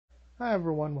Hi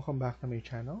everyone, welcome back to my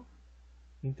channel.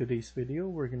 In today's video,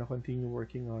 we're gonna continue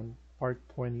working on part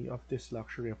 20 of this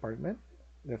luxury apartment.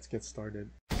 Let's get started.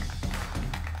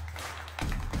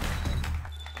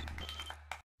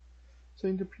 So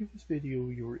in the previous video,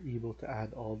 you were able to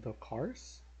add all the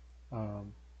cars. I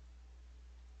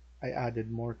added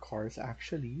more cars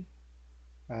actually,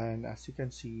 and as you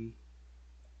can see,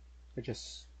 I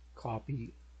just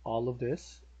copy all of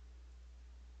this.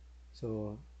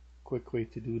 So quick way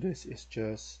to do this is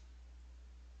just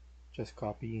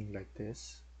copying like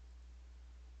this,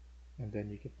 and then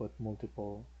you can put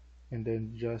multiple, and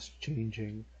then just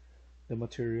changing the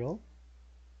material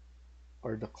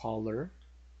or the color.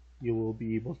 You will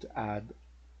be able to add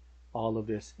all of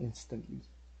this instantly.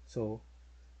 So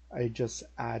I just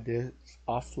added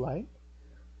offline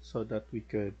so that we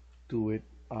could do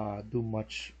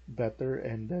much better,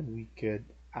 and then we could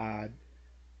add,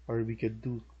 or we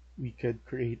could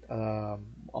create a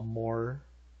more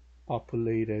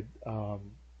populated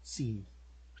scene.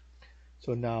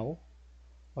 So now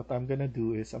what I'm gonna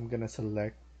do is I'm gonna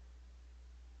select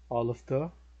all of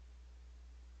the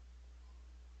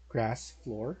grass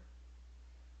floor,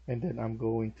 and then I'm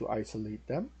going to isolate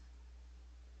them.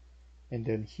 And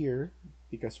then here,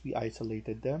 because we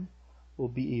isolated them, we'll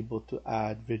be able to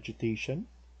add vegetation.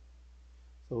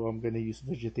 So I'm going to use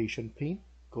vegetation paint,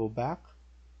 go back,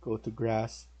 go to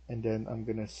grass, and then I'm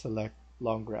going to select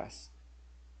long grass.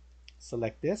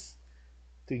 Select this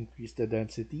to increase the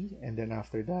density, and then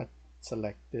after that,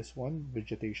 select this one,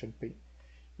 vegetation paint.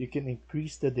 You can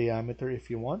increase the diameter if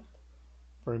you want.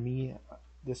 For me,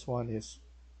 this one is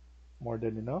more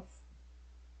than enough.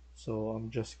 So I'm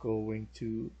just going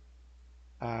to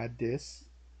add this.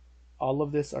 All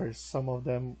of this, are some of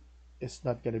them is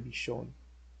not going to be shown,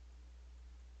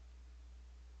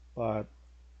 but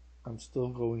I'm still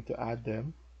going to add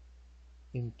them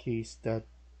in case that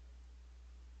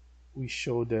we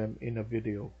show them in a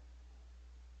video.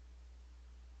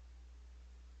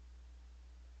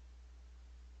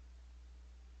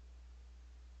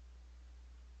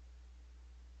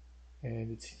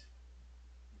 And it's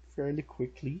fairly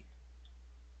quick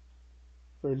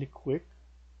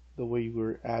the way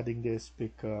we're adding this,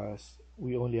 because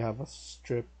we only have a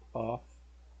strip of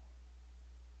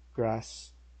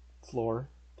grass floor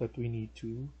that we need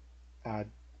to add.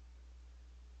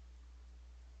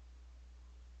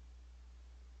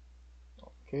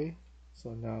 Okay, so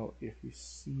now if you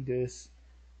see this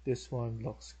one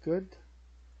looks good.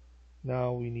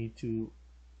 Now we need to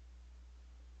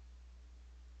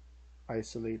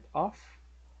isolate off,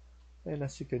 and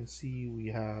as you can see, we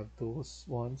have those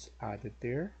ones added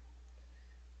there.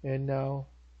 And now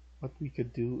what we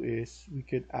could do is we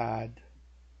could add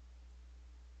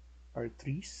our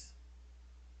trees.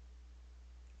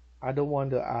 I don't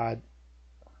want to add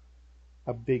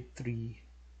a big tree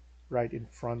right in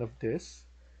front of this.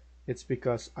 It's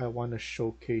because I want to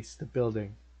showcase the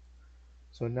building.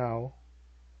 So now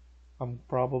I'm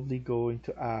probably going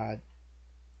to add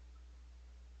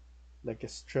like a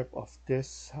strip of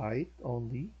this height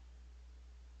only,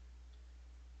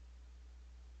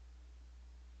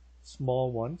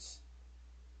 small ones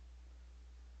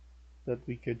that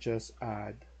we could just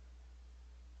add,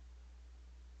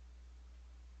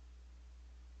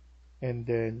 and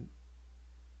then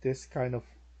this kind of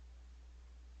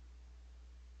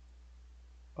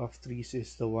trees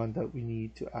is the one that we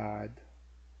need to add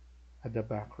at the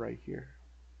back right here.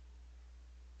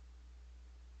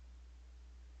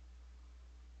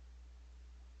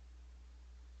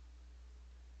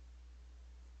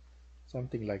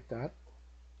 Something like that.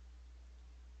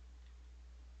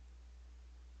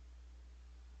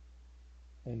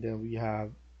 And then we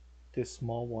have these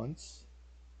small ones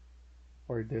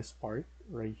for this part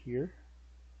right here,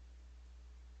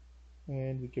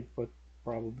 and we could put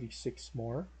probably 6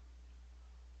 more,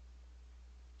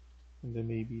 and then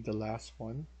maybe the last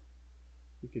one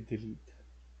we could delete.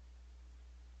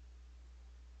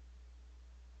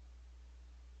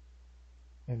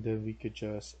 And then we could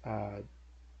just add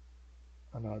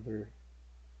another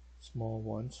small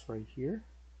ones right here.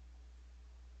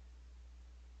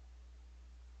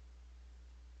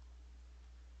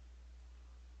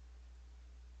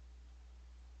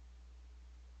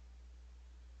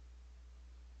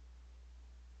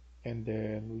 And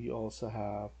then we also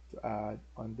have to add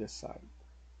on this side.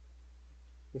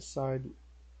 This side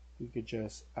we could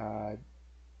just add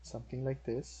something like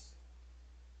this.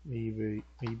 Maybe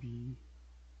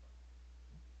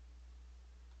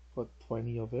put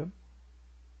 20 of them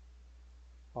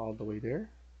all the way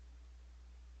there.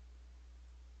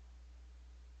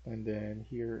 And then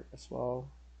here as well,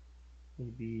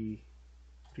 maybe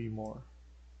 3 more.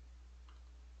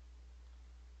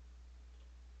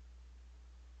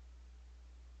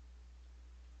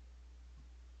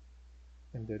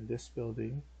 And then this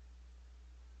building,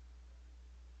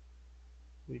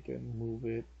 we can move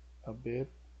it a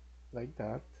bit like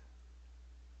that.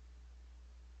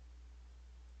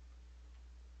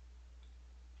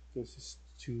 This is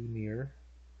too near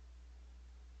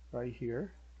right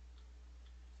here.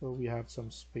 So we have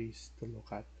some space to look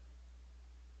at.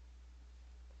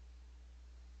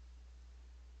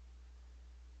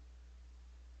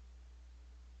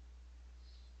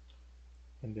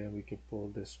 And then we can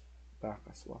pull this back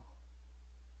as well.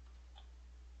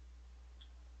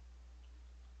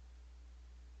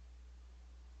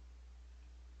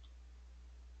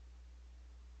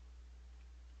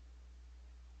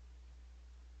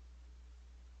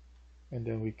 And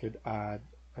then we could add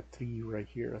a tree right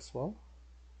here as well.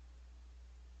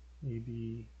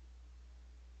 Maybe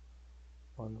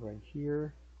one right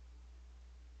here,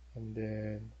 and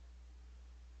then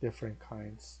different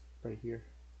kinds right here.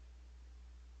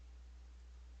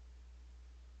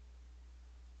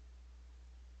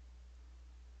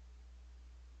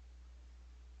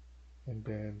 And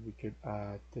then we could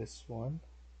add this one.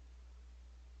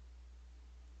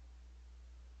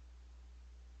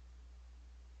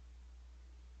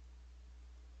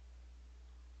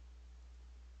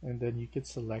 And then you could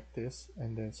select this,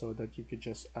 and then so that you could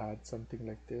just add something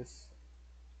like this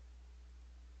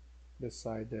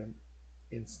beside them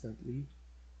instantly.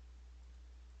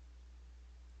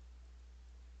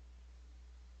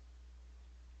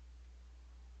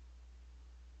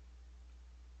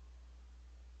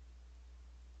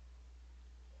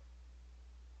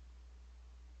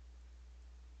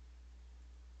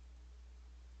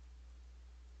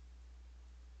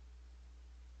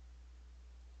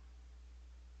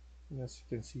 And as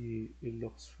you can see, it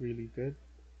looks really good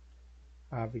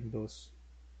having those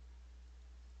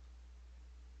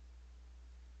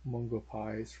Mungo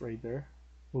pies right there.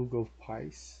 Mungo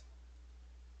pies.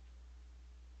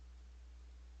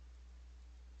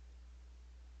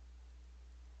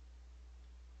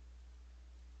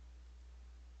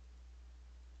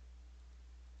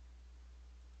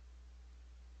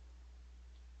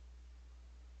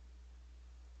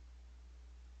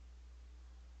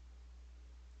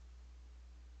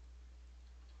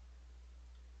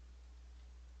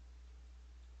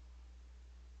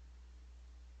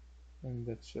 And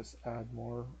let's just add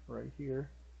more right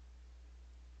here,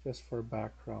 just for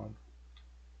background,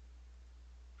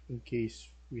 in case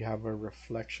we have a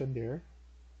reflection there.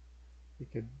 You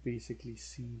could basically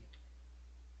see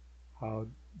how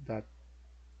that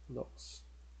looks.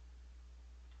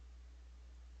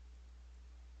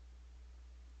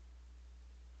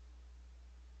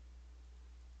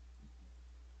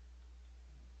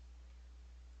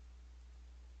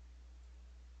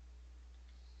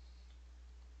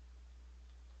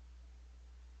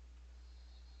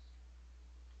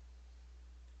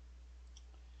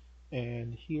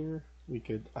 And here we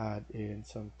could add in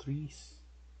some trees.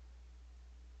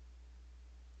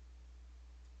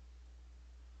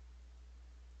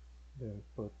 Then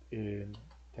put in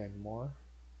 10 more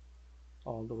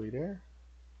all the way there.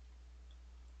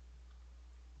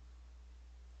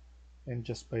 And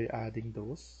just by adding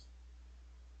those,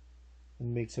 it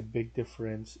makes a big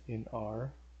difference in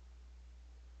our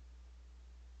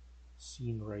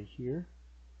scene right here.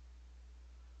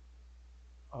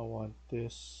 I want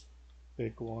this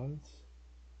big ones.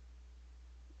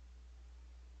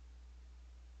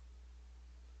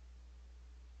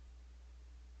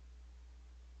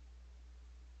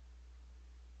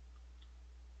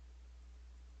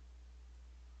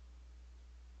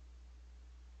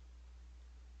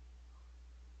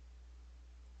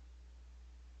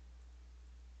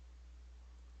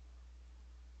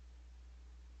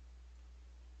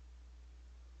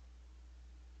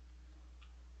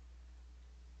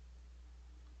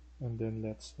 And then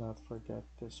let's not forget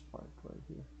this part right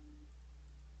here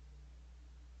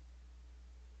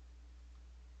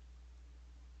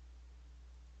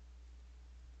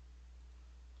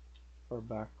for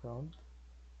background.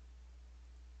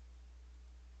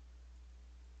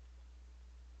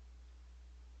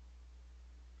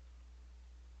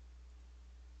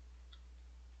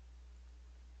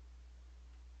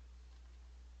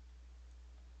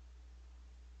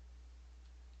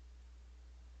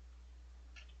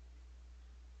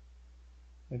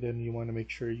 And then you want to make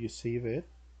sure you save it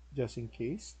just in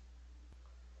case.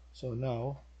 So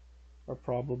now, or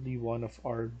probably one of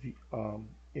our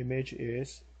image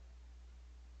is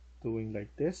doing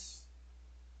like this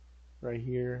right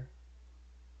here,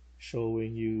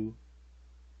 showing you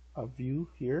a view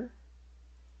here.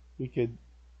 We could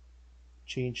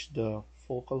change the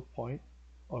focal point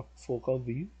or focal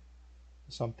view,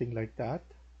 something like that.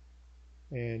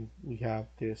 And we have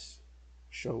this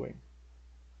showing.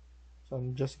 So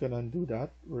I'm just gonna undo that.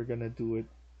 We're gonna do it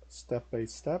step by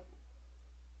step,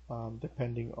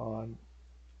 depending on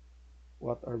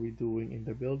what are we doing in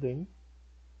the building.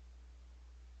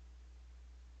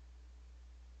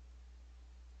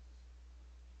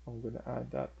 I'm gonna add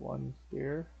that one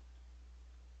there,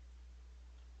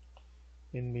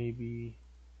 and maybe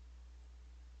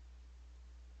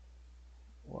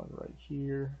one right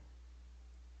here,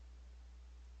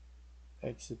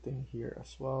 exiting here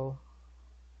as well.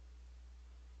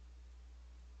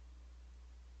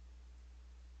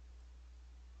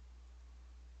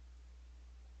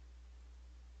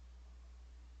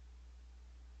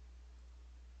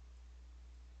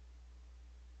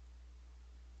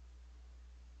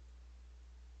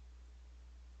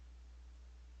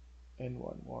 And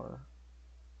one more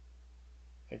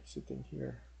exiting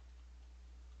here.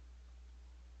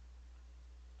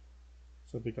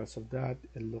 So because of that,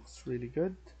 it looks really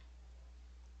good.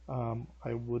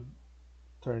 I would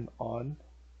turn on.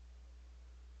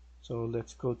 So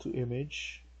let's go to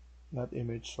image, not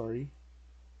image, sorry,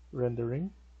 rendering.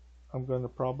 I'm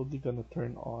probably gonna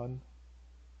turn on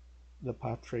the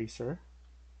path tracer.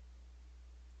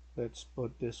 Let's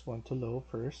put this one to low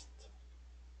first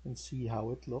and see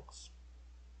how it looks.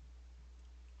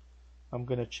 I'm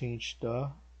gonna change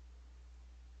the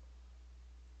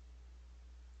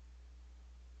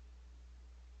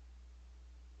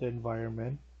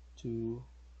environment to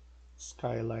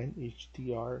Skyline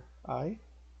HDRI.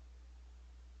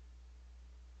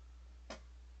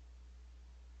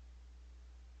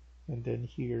 And then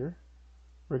here,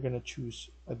 we're gonna choose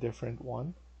a different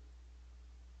one.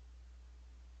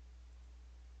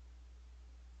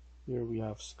 Here we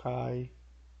have sky.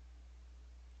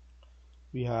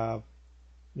 We have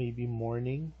maybe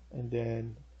morning and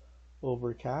then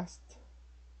overcast.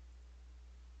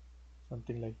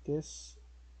 Something like this.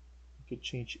 We could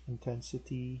change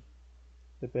intensity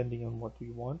depending on what we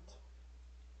want.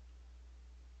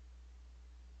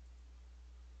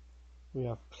 We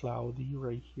have cloudy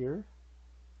right here.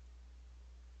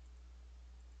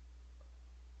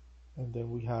 And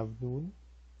then we have noon.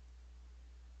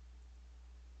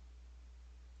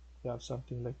 We have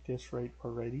something like this right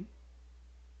already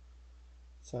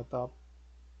set up.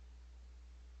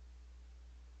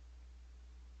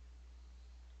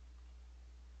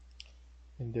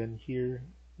 And then here,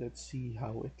 let's see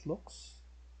how it looks.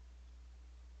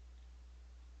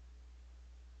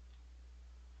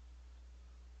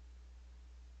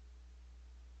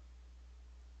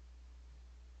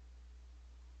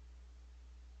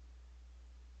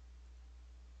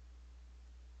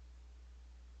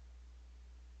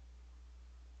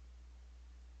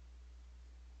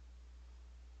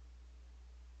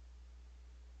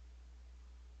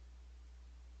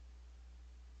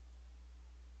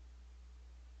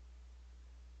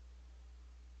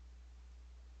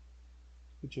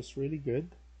 Which is really good.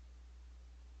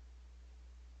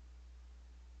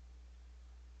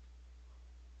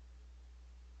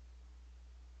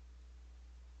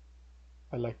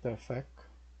 I like the effect.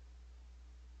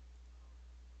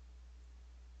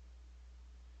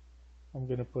 I'm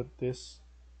gonna put this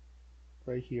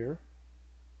right here.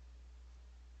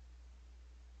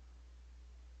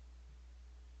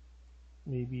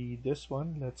 Maybe this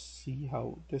one. Let's see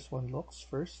how this one looks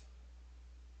first.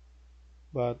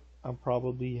 But I'm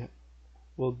probably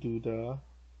will do the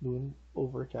noon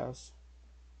overcast.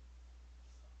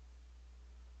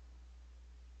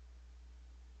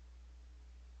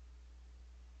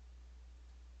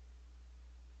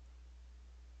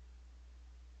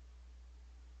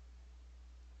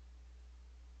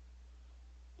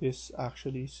 This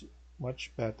actually is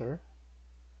much better.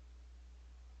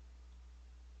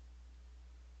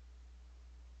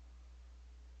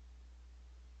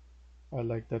 I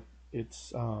like that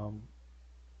it's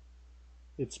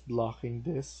blocking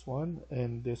this one,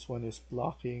 and this one is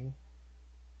blocking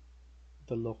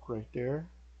the look right there.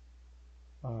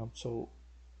 So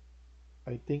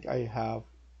I think I have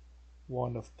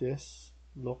one of this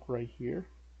look right here.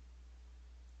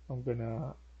 I'm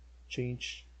gonna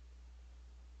change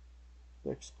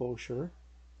the exposure,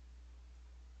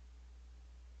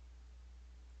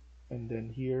 and then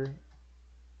here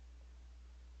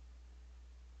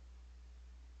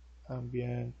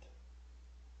ambient.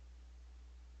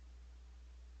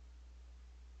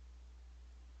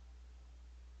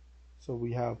 So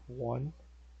we have one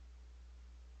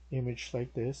image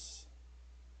like this.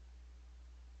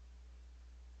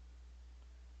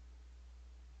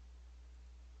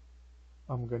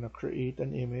 I'm gonna create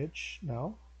an image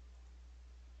now,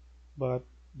 but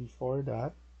before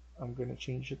that I'm gonna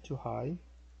change it to high,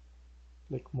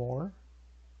 click more,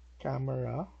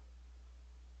 camera,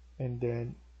 and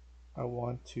then I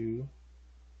want to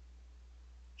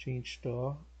change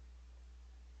the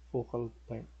focal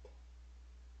length.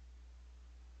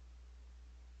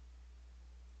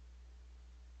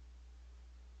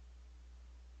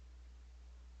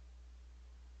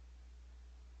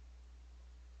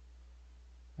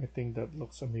 I think that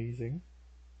looks amazing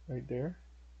right there.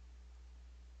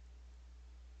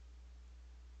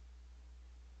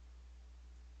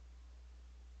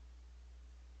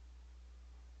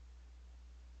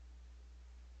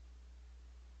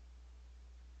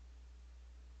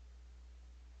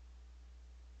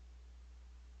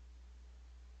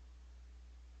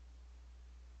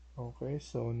 Okay,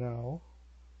 so now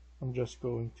I'm just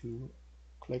going to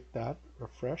click that,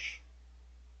 refresh,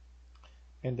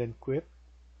 and then quit.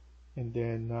 And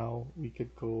then now we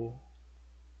could go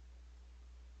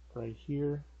right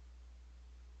here,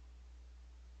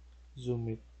 zoom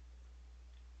it.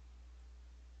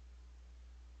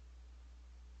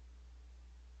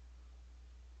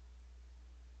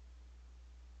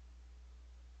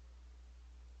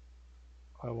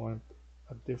 I want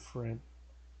a different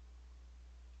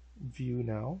view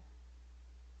now.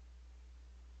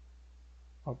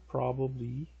 I'm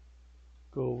probably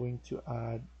going to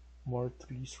add more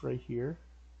trees right here.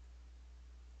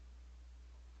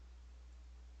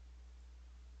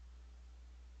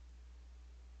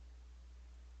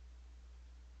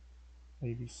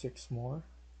 Maybe 6 more.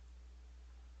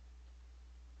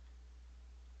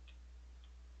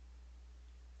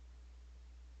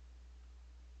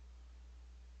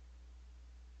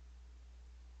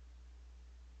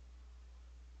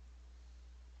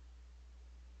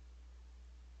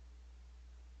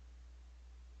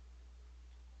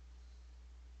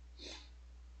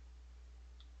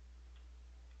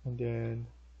 And then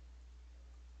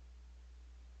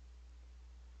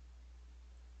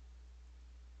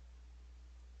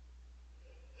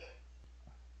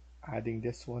adding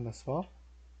this one as well.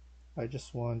 I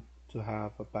just want to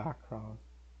have a background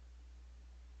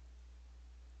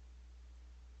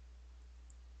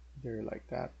there like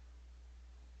that.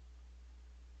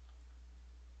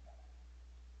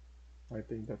 I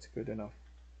think that's good enough.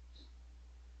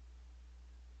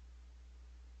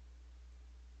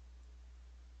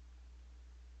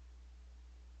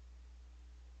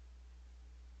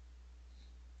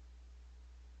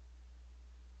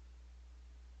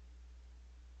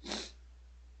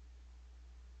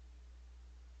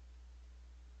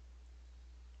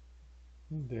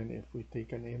 And then if we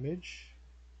take an image,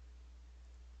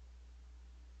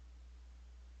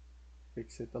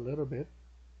 fix it a little bit,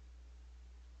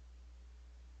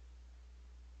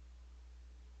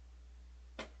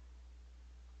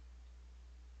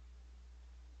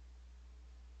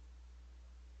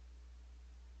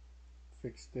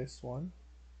 fix this one,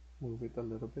 move it a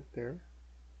little bit there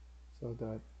so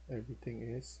that everything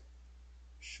is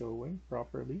showing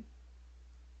properly.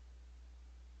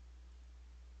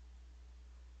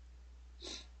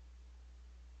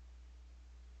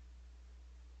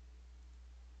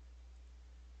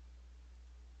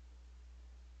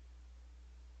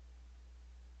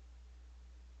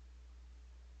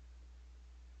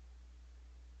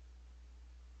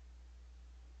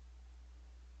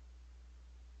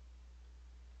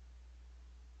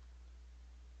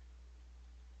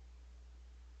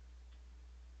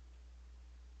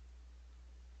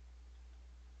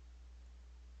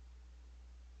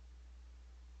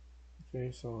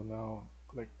 Okay, so now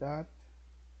click that,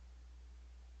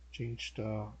 change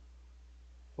the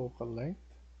focal length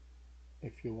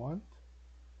if you want.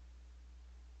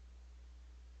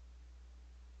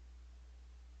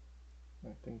 I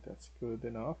think that's good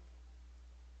enough.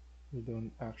 You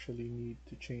don't actually need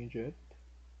to change it,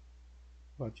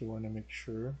 but you want to make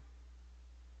sure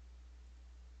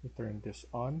you turn this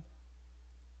on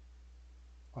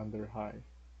under high.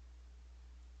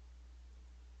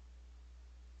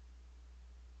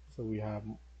 So we have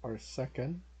our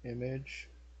second image.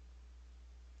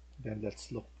 Then let's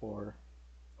look for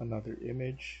another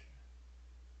image.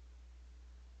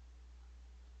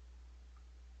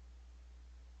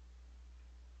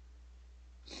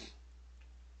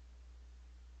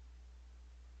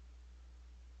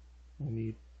 We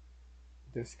need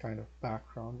this kind of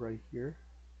background right here.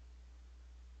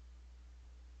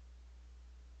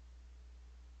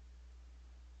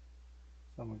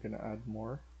 So I'm gonna add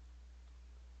more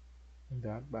in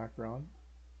that background.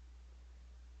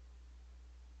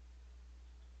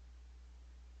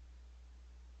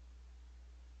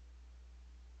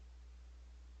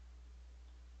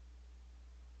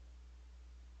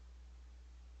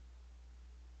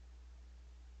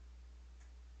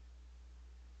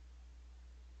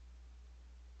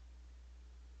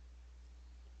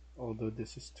 although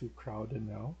this is too crowded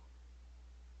now.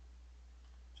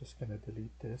 Just gonna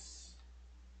delete this.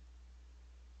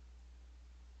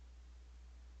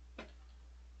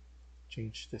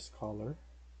 Change this color.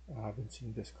 I haven't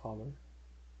seen this color.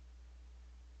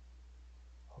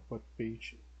 I'll put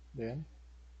beige then.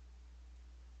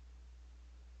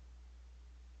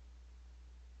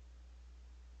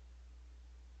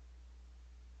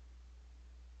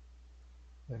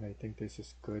 Then I think this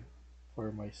is good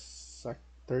for my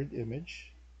third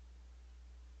image.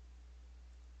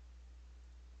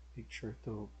 Make sure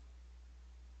to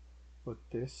put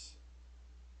this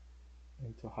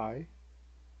into high.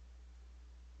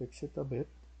 Fix it a bit.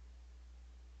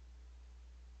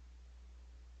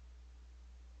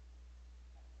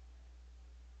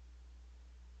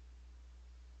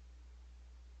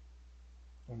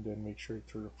 And then make sure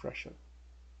to refresh it.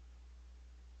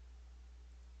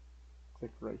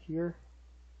 Click right here.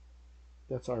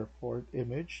 That's our fourth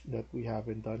image that we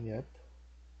haven't done yet.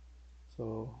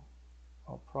 So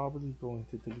I'll probably going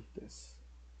to delete this.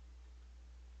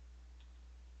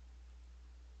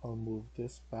 I'll move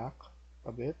this back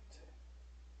a bit.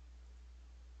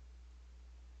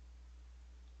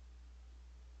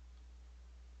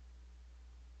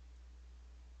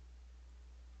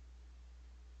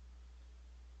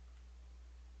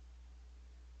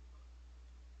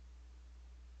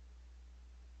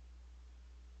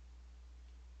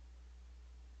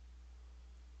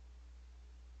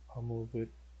 I'll move it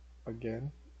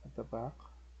again at the back.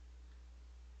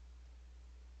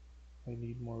 I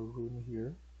need more room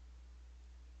here.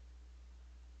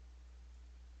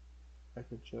 I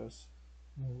could just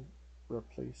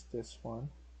replace this one.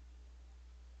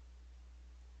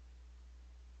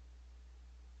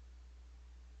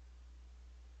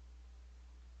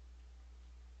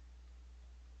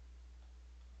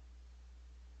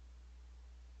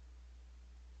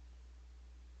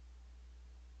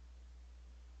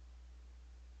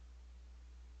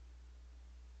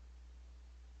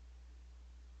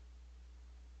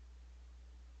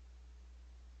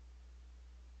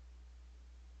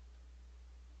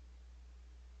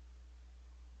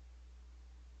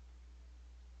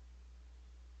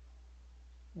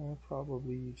 And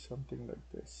probably something like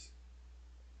this.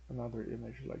 Another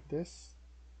image like this.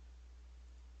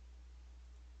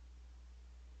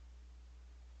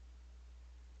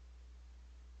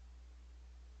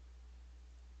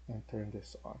 And turn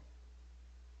this on.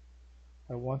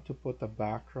 I want to put a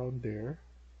background there,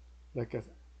 like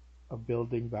a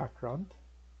building background.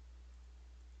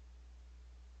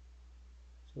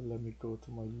 So let me go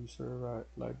to my user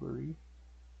library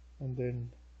and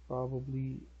then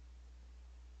probably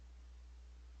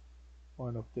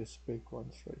one of these big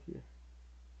ones right here.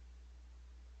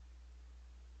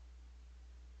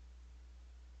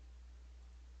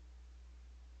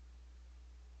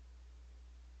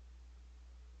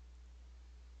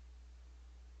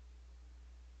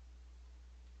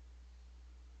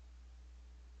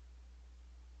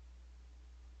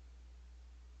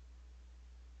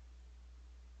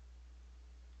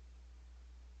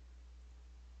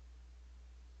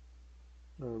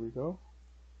 There we go.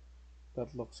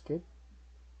 That looks good.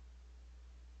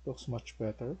 Looks much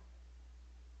better.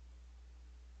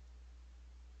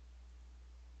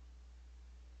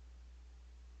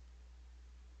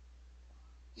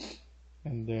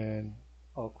 And then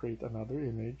I'll create another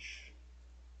image.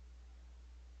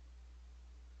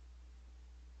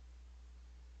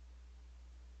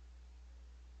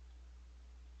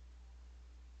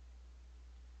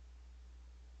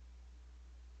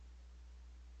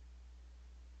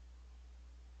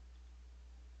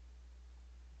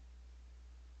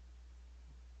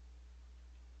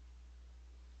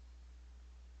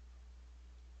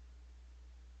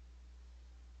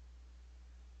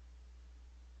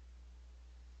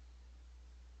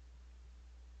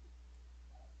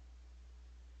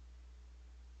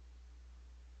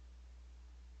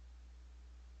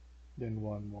 Then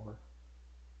one more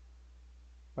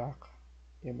back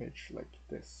image like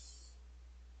this.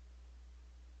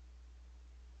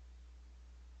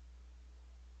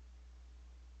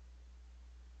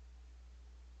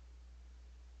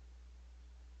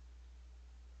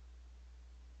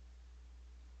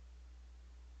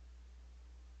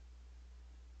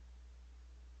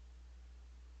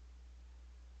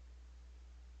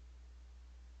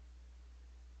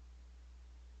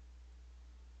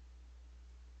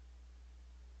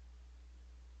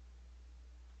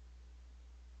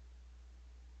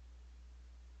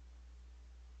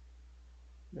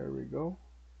 There we go.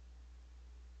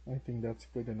 I think that's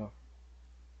good enough.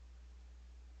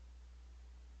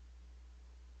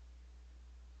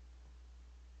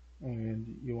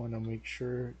 And you want to make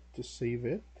sure to save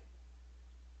it.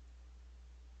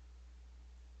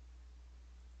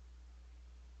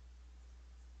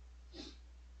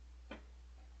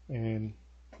 And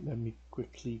let me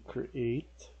quickly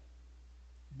create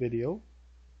video.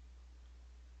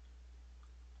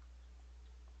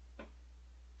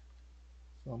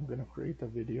 So I'm gonna create a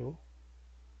video.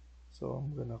 So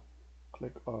I'm gonna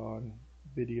click on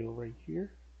video right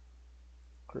here,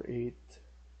 create.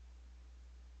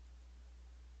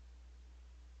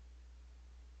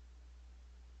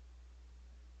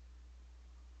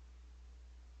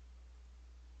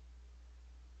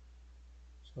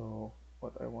 So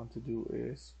what I want to do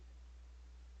is,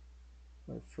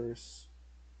 my first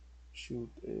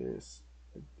shoot is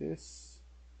like this,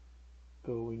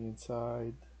 going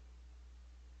inside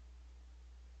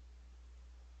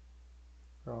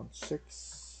around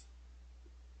 6.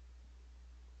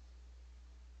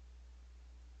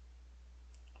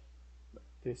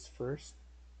 This first.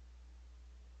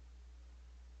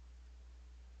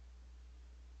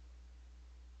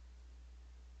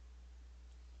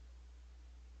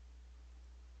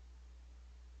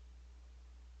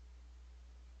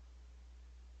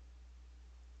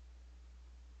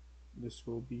 This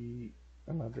will be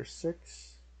another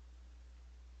 6.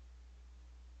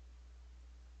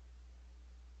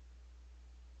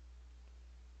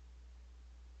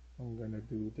 I'm gonna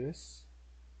do this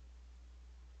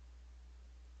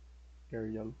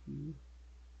aerial view,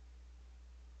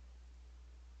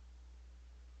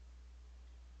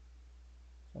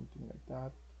 something like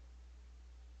that.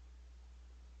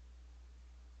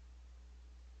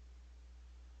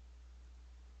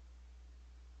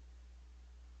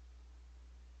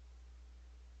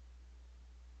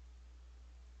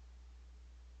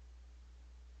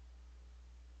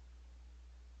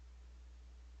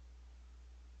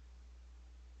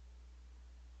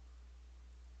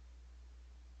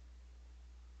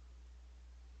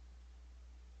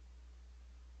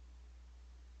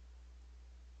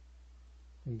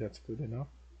 I think that's good enough.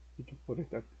 You can put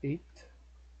it at 8,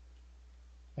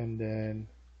 and then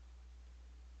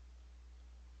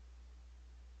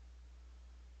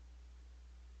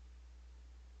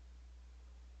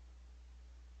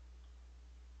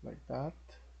like that.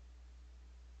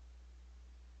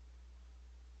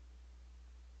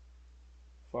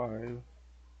 5,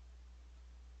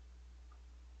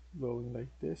 going like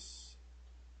this.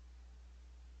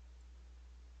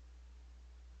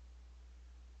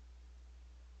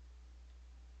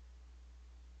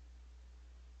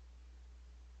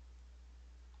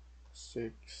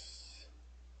 6,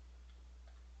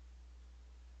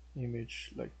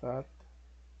 image like that.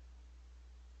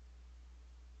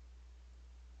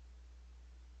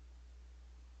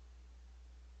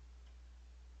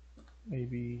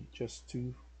 Maybe just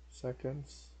 2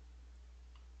 seconds.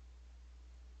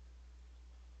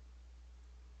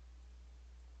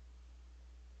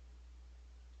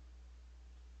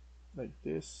 Like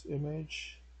this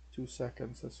image, 2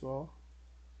 seconds as well.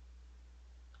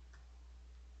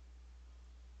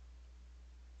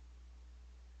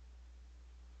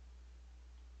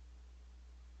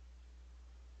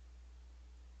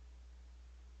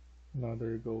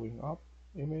 Another going up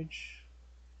image,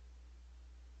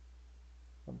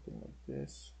 something like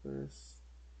this first.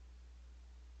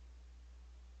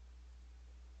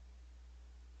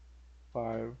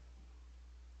 5,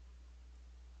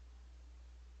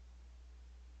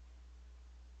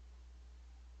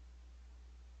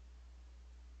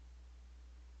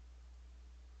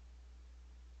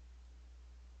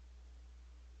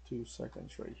 two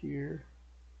seconds right here.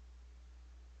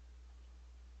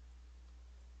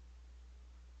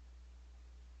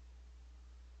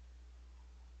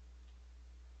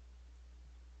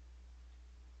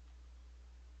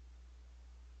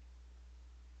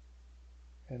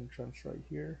 Entrance right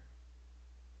here.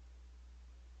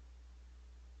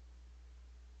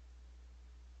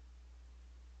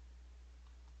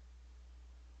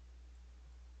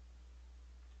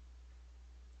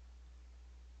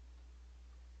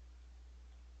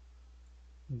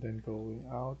 And then going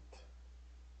out.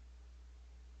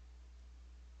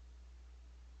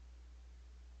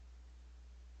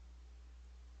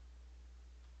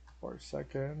 4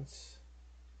 seconds,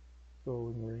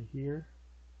 going right here,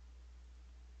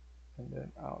 and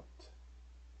then out.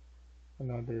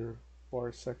 Another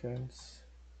 4 seconds,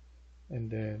 and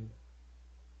then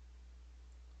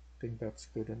I think that's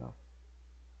good enough.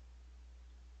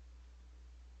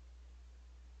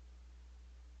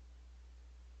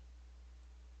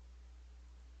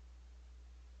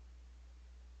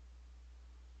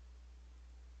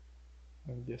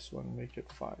 And this one, make it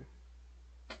 5,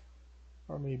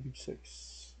 or maybe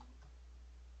 6.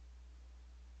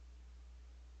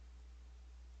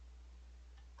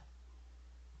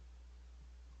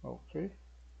 Okay,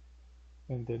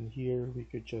 and then here we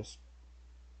could just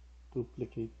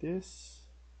duplicate this,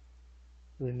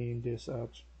 rename this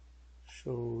as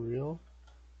show reel,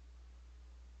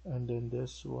 and then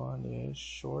this one is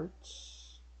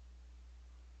shorts,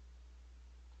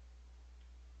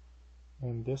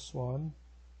 and this one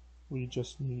we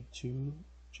just need to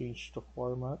change the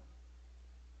format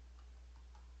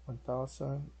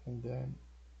 1000 and then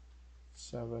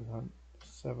 700.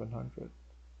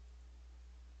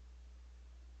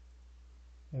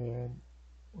 And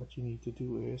what you need to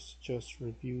do is just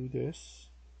review this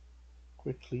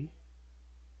quickly.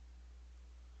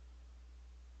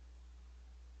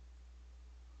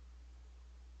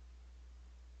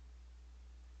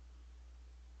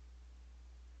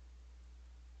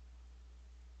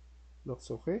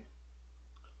 Looks okay.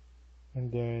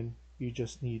 And then you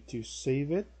just need to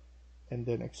save it and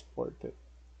then export it.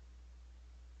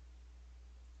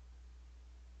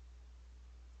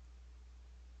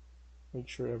 Make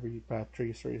sure every path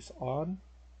tracer is on.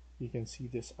 You can see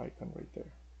this icon right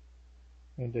there.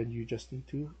 And then you just need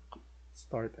to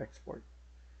start export.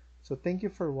 So thank you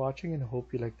for watching and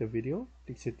hope you liked the video.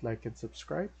 Please hit like and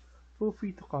subscribe. Feel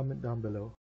free to comment down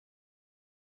below.